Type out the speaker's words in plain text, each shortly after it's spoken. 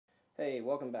Hey,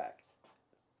 welcome back.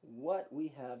 What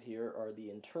we have here are the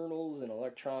internals and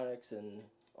electronics and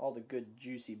all the good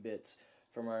juicy bits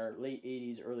from our late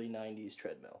 80s, early 90s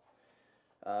treadmill.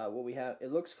 What we have,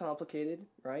 it looks complicated,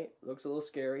 right? It looks a little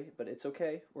scary, but it's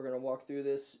okay. We're going to walk through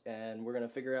this and we're going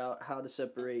to figure out how to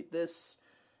separate this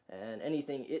and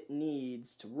anything it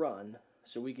needs to run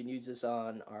so we can use this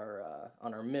on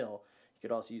our mill. You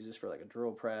could also use this for like a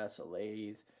drill press, a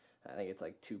lathe. I think it's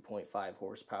like 2.5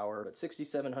 horsepower, but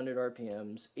 6,700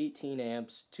 RPMs, 18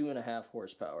 amps, 2.5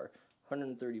 horsepower,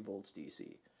 130 volts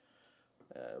DC.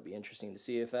 It'll be interesting to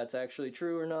see if that's actually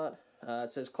true or not.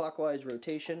 It says clockwise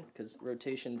rotation, because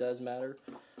rotation does matter.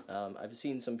 I've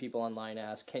seen some people online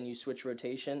ask, can you switch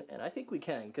rotation? And I think we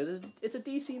can, because it's a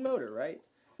DC motor, right?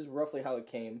 This is roughly how it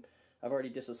came. I've already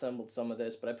disassembled some of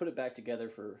this, but I put it back together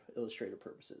for illustrative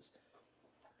purposes.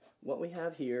 What we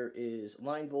have here is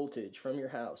line voltage from your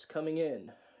house coming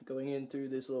in, going in through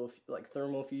this little like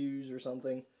thermal fuse or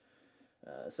something.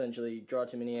 Essentially, draw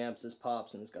too many amps, this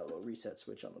pops, and it's got a little reset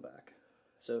switch on the back.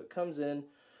 So it comes in,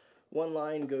 one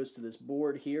line goes to this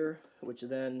board here, which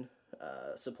then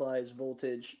supplies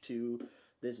voltage to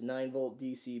this 9-volt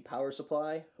DC power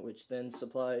supply, which then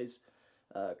supplies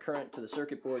current to the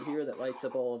circuit board here that lights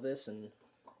up all of this and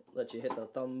lets you hit the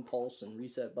thumb, pulse, and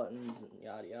reset buttons, and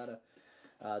yada yada.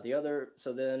 The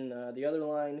other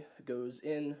line goes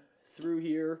in through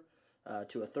here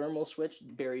to a thermal switch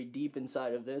buried deep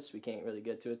inside of this. We can't really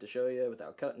get to it to show you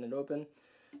without cutting it open.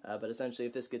 But essentially,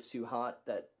 if this gets too hot,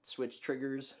 that switch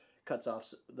triggers, cuts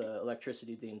off the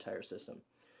electricity to the entire system.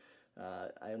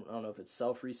 I don't know if it's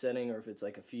self-resetting or if it's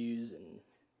like a fuse and,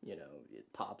 you know,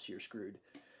 it pops, you're screwed.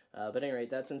 But at any rate,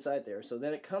 that's inside there. So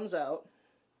then it comes out,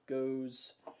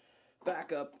 goes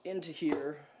back up into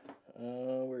here.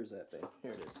 Where's that thing?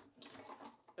 Here it is.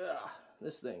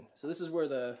 This thing. So this is where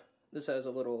this has a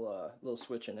little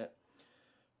switch in it,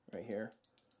 right here.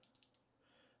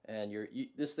 And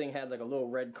this thing had like a little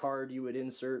red card you would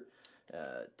insert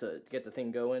to get the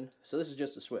thing going. So this is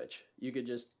just a switch. You could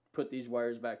just put these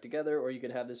wires back together, or you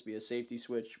could have this be a safety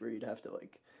switch where you'd have to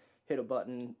like hit a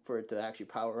button for it to actually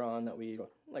power on. That would be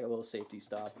like a little safety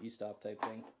stop, e-stop type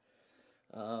thing.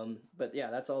 But yeah,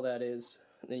 that's all that is.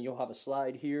 Then you'll have a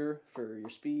slide here for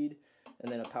your speed,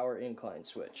 and then a power incline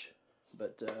switch.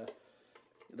 But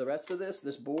the rest of this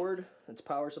board, its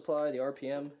power supply, the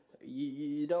RPM,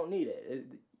 you don't need it.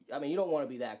 I mean, you don't want to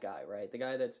be that guy, right? The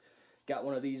guy that's got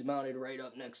one of these mounted right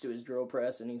up next to his drill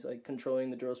press, and he's like controlling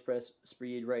the drill press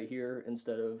speed right here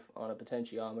instead of on a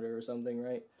potentiometer or something,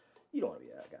 right? You don't want to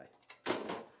be that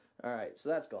guy. Alright, so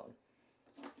that's gone.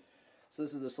 So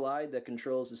this is the slide that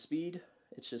controls the speed.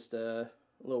 It's just a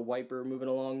little wiper moving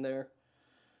along there.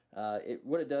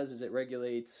 What it does is it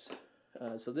regulates,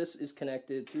 so this is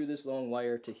connected through this long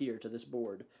wire to here, to this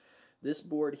board. This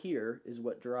board here is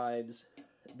what drives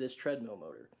this treadmill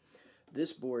motor.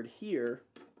 This board here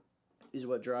is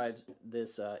what drives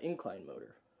this incline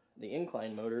motor. The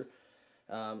incline motor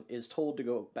is told to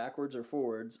go backwards or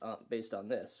forwards based on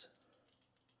this.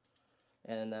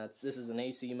 And this is an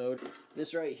AC mode.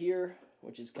 This right here,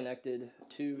 which is connected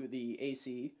to the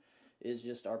AC, is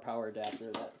just our power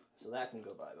adapter, so that can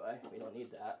go bye-bye. We don't need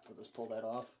that. We'll just pull that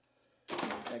off.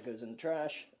 That goes in the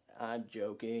trash. I'm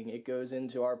joking. It goes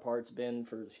into our parts bin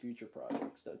for future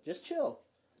projects. So just chill.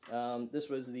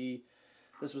 This was a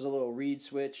little reed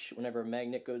switch. Whenever a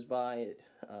magnet goes by, it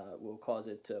will cause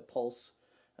it to pulse.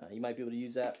 You might be able to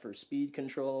use that for speed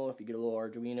control if you get a little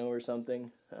Arduino or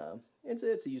something.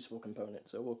 It's a useful component,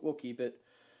 so we'll keep it.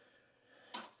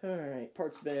 Alright,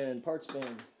 parts bin.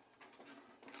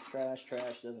 Trash,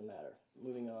 doesn't matter.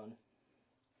 Moving on.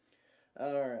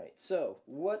 Alright, so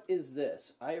what is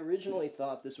this? I originally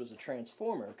thought this was a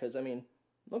transformer, because, I mean,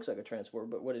 it looks like a transformer,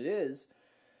 but what it is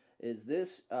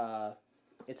this,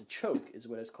 it's a choke, is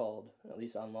what it's called, at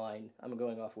least online. I'm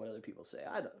going off what other people say.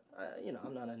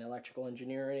 I'm not an electrical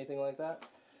engineer or anything like that,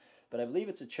 but I believe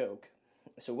it's a choke.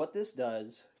 So what this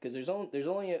does, because there's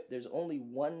only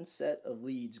one set of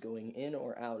leads going in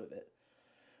or out of it,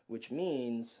 which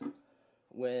means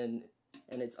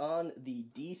and it's on the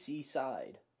DC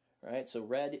side, right? So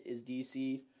red is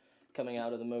DC coming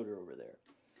out of the motor over there.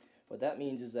 What that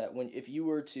means is that if you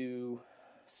were to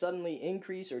suddenly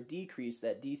increase or decrease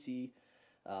that DC,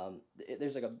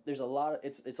 there's a lot of,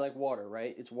 it's like water,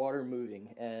 right? It's water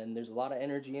moving, and there's a lot of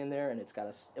energy in there, and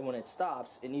and when it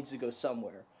stops, it needs to go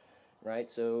somewhere,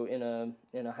 right? So in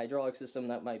a hydraulic system,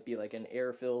 that might be like an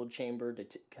air-filled chamber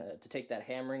to take that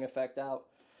hammering effect out.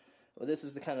 Well, this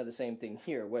is kind of the same thing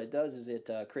here. What it does is it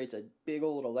creates a big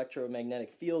old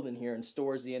electromagnetic field in here and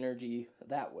stores the energy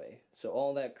that way. So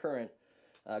all that current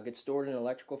gets stored in an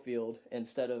electrical field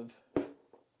instead of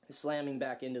slamming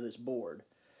back into this board.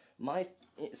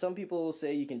 Some people will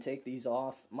say you can take these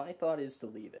off. My thought is to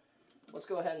leave it. Let's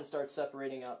go ahead and start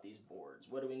separating out these boards.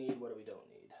 What do we need? What do we don't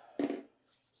need?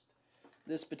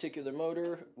 This particular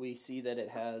motor, we see that it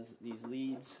has these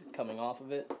leads coming off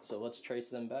of it, so let's trace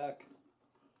them back.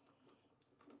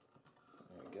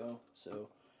 There we go. So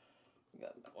we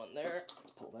got that one there.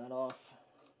 Let's pull that off.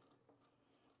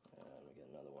 And we get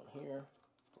another one here.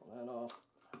 Pull that off.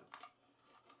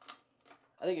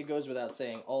 I think it goes without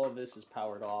saying all of this is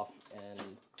powered off,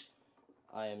 and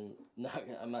I'm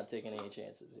not taking any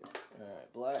chances here.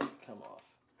 Alright, black, come off.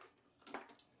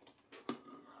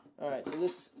 Alright, so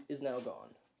this is now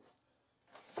gone.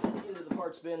 Into the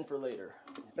parts bin for later.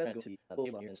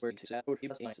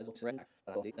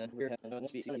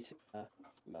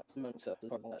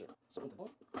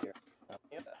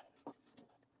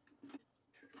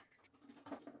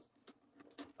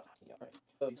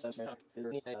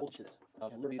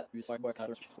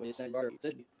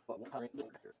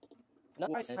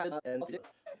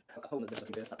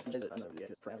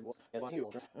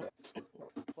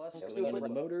 Plus, going into the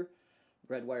motor,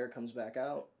 red wire comes back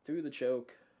out through the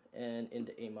choke and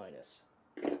into A-.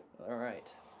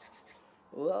 Alright.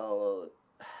 Well,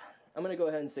 I'm going to go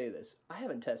ahead and say this. I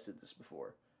haven't tested this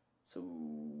before. So,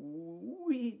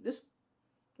 this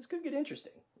could get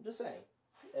interesting. I'm just saying.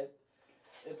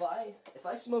 If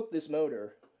I smoke this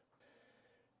motor,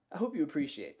 I hope you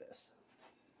appreciate this.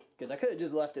 Because I could have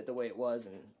just left it the way it was,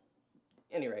 and at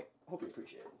any rate, hope you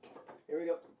appreciate it. Here we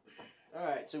go.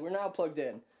 Alright, so we're now plugged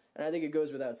in. And I think it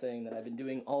goes without saying that I've been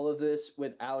doing all of this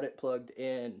without it plugged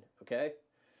in, okay?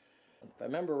 If I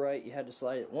remember right, you had to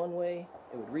slide it one way,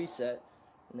 it would reset,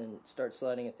 and then start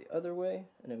sliding it the other way,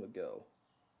 and it would go.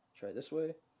 Try this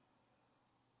way.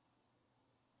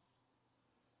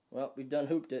 Well, we've done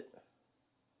hooped it.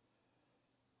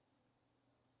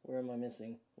 Where am I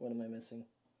missing? What am I missing?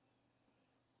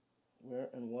 Where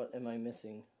and what am I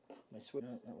missing? My switch?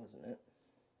 No, that wasn't it.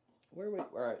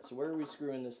 Alright, so where are we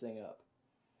screwing this thing up?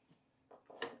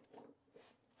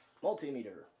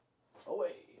 Multimeter.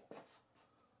 Away.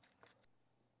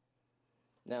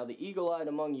 Now, the eagle-eyed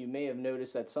among you may have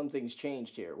noticed that something's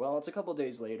changed here. Well, it's a couple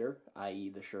days later, i.e.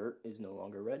 the shirt is no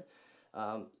longer red.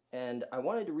 And I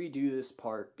wanted to redo this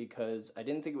part because I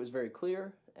didn't think it was very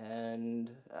clear, and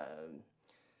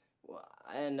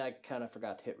I kind of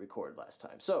forgot to hit record last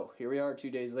time. So, here we are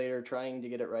 2 days later, trying to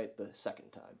get it right the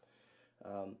second time.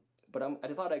 But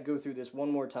I thought I'd go through this one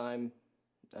more time.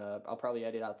 I'll probably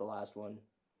edit out the last one.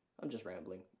 I'm just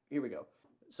rambling. Here we go.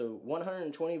 So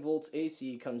 120 volts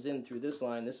AC comes in through this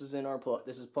line. This is in our plug.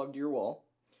 This is plugged to your wall.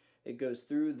 It goes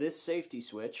through this safety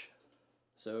switch.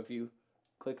 So if you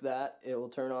click that, it will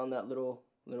turn on that little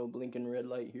blinking red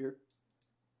light here.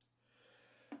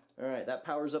 All right, that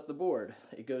powers up the board.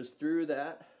 It goes through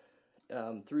that,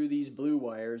 through these blue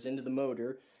wires into the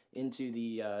motor, into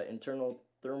the internal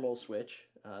thermal switch.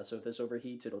 So if this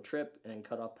overheats, it'll trip and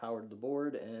cut off power to the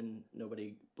board, and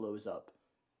nobody blows up.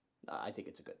 I think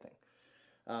it's a good thing.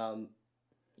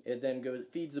 It then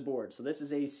feeds the board. So this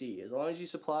is AC. As long as you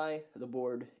supply the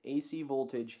board AC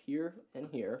voltage here and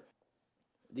here,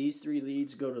 these three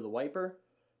leads go to the wiper,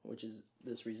 which is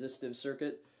this resistive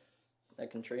circuit that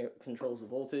controls the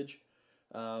voltage.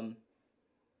 So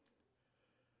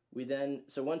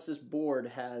once this board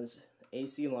has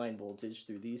AC line voltage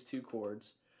through these two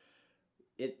cords,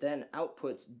 it then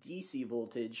outputs DC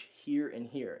voltage here and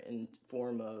here in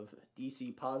form of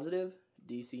DC positive,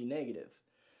 DC negative.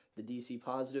 The DC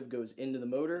positive goes into the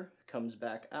motor, comes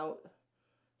back out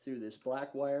through this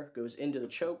black wire, goes into the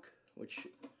choke, which,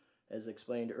 as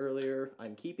explained earlier,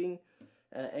 I'm keeping,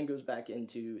 and goes back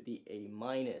into the A-.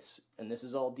 And this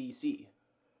is all DC.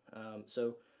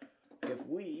 So if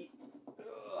we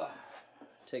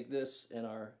take this in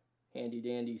our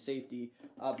handy-dandy safety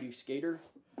obfuscator,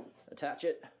 attach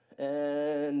it,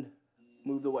 and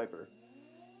move the wiper.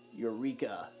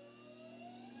 Eureka!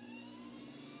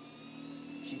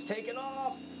 She's taken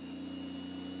off!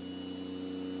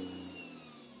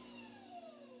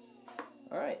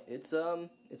 Alright, it's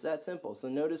that simple. So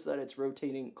notice that it's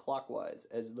rotating clockwise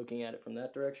as looking at it from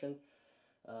that direction.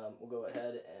 We'll go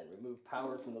ahead and remove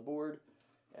power from the board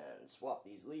and swap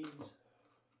these leads.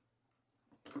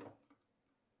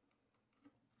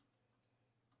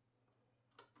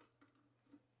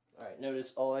 Alright,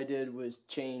 notice all I did was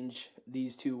change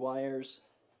these two wires,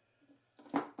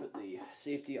 put the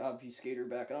safety obfuscator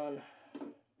back on,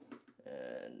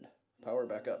 and power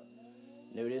back up.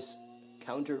 Notice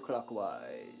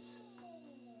counterclockwise.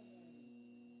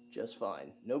 Just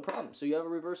fine. No problem. So you have a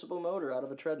reversible motor out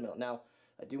of a treadmill. Now,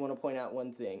 I do want to point out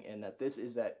one thing, and that this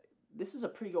is that this is a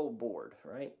pretty old board,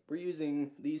 right? We're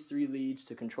using these 3 leads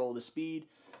to control the speed.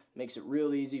 Makes it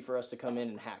real easy for us to come in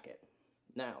and hack it.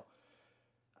 Now,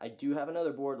 I do have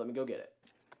another board. Let me go get it.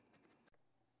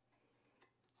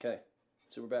 Okay,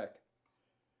 so we're back.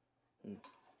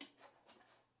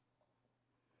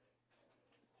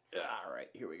 Alright,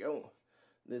 here we go.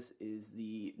 This is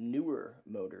the newer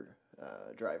motor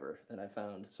driver that I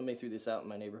found. Somebody threw this out in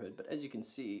my neighborhood, but as you can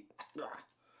see,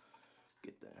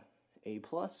 get the A+, A-.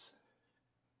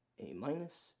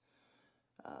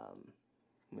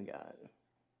 We got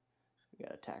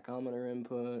a tachometer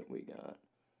input, we got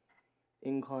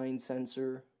incline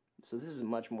sensor. So this is a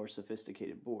much more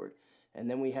sophisticated board. And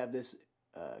then we have this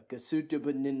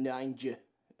Gasutubaninja.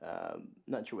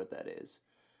 Not sure what that is.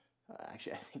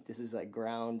 Actually, I think this is like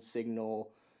ground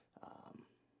signal.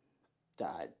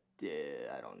 I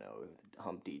don't know.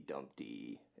 Humpty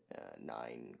Dumpty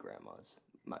 9 grandmas.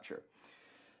 I'm not sure.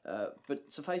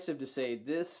 But suffice it to say,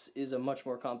 this is a much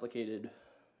more complicated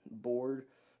board,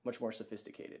 much more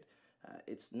sophisticated.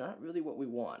 It's not really what we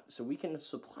want. So we can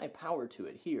supply power to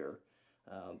it here,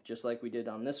 just like we did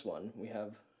on this one. We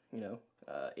have,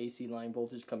 AC line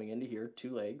voltage coming into here, 2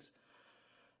 legs.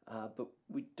 But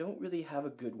we don't really have a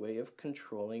good way of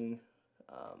controlling,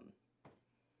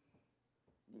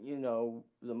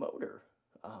 the motor.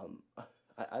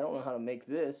 I don't know how to make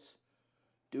this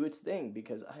do its thing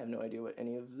because I have no idea what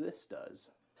any of this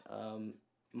does.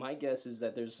 My guess is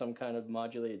that there's some kind of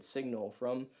modulated signal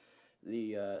from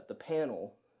the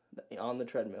panel on the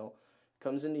treadmill,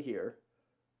 comes into here.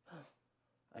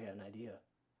 I got an idea.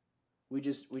 We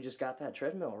just got that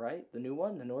treadmill, right? The new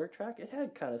one, the Nordic track. It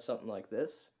had kind of something like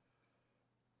this.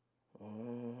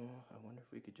 Oh, I wonder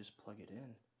if we could just plug it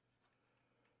in.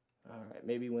 All right,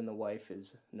 maybe when the wife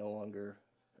is no longer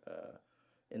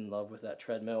in love with that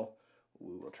treadmill,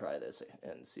 we will try this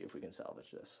and see if we can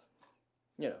salvage this.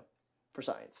 For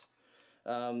science.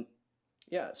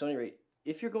 Yeah. So anyway,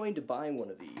 if you're going to buy one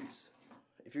of these,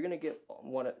 if you're going to get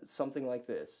something like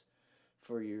this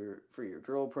for your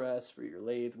drill press, for your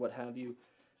lathe, what have you,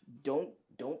 don't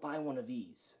buy one of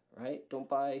these, right? Don't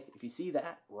buy. If you see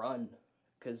that, run,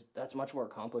 because that's much more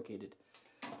complicated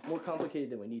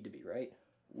than we need to be, right?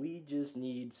 We just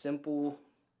need simple.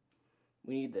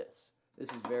 We need this. This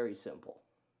is very simple.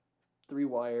 3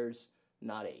 wires,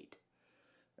 not 8.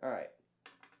 All right.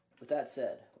 With that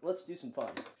said, let's do some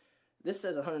fun. This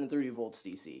says 130 volts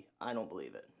DC. I don't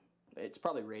believe it. It's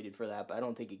probably rated for that, but I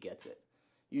don't think it gets it.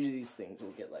 Usually these things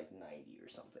will get like 90 or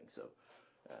something. So,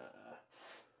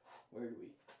 where do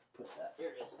we put that? There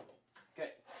it is.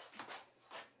 Okay.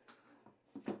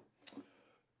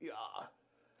 Yeah.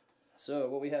 So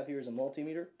what we have here is a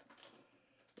multimeter,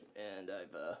 and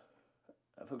I've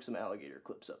hooked some alligator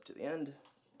clips up to the end,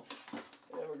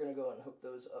 and we're gonna go and hook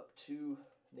those up to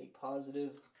the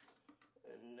positive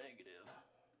and negative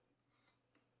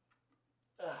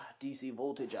DC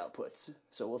voltage outputs.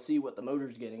 So we'll see what the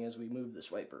motor's getting as we move the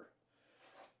swiper.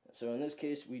 So in this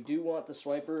case, we do want the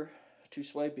swiper to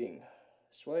swiping.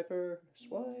 Swiper,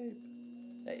 swipe.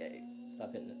 Hey,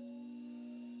 stop hitting it.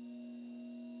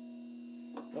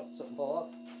 Oh, something fall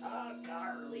off. Ah,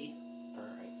 Carly.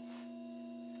 Alright.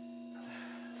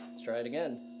 Let's try it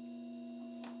again.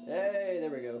 Hey, there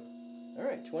we go.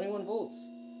 Alright, 21 volts.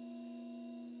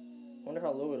 Wonder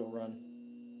how low it'll run.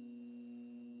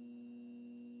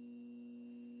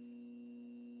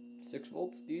 6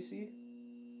 volts DC.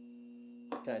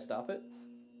 Can I stop it?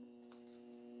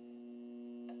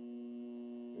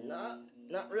 Not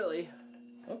really.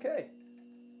 Okay.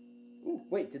 Ooh,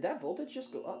 wait, did that voltage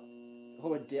just go up?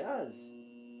 Oh, it does.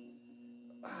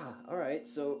 Ah, alright,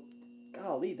 so,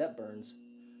 golly, that burns.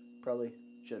 Probably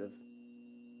should have.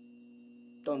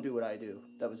 Don't do what I do.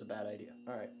 That was a bad idea.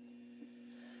 Alright.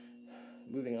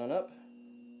 Moving on up.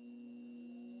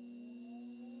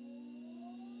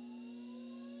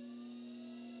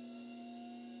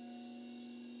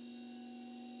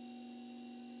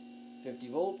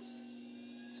 $50 volts.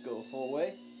 Let's go full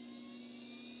way.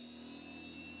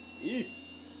 Eee.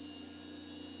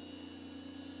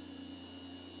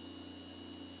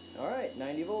 Alright,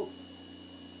 90 volts.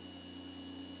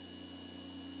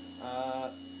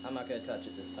 I'm not going to touch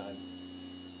it this time.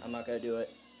 I'm not going to do it.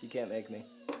 You can't make me.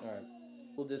 Alright.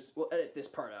 We'll edit this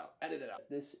part out. Edit it out.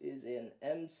 This is an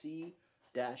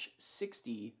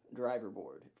MC-60 driver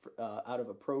board out of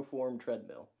a Proform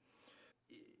treadmill.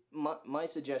 My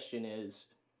suggestion is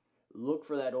look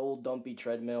for that old dumpy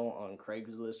treadmill on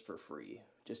Craigslist for free.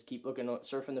 Just keep looking,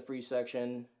 surfing the free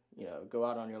section, go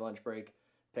out on your lunch break,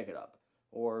 pick it up.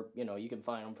 Or, you can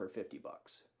find them for $50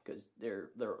 because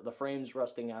the frame's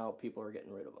rusting out, people are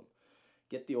getting rid of them.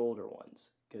 get the older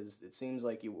ones, because it seems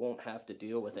like you won't have to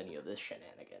deal with any of this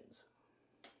shenanigans.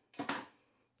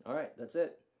 Alright, that's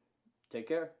it. Take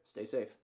care. Stay safe.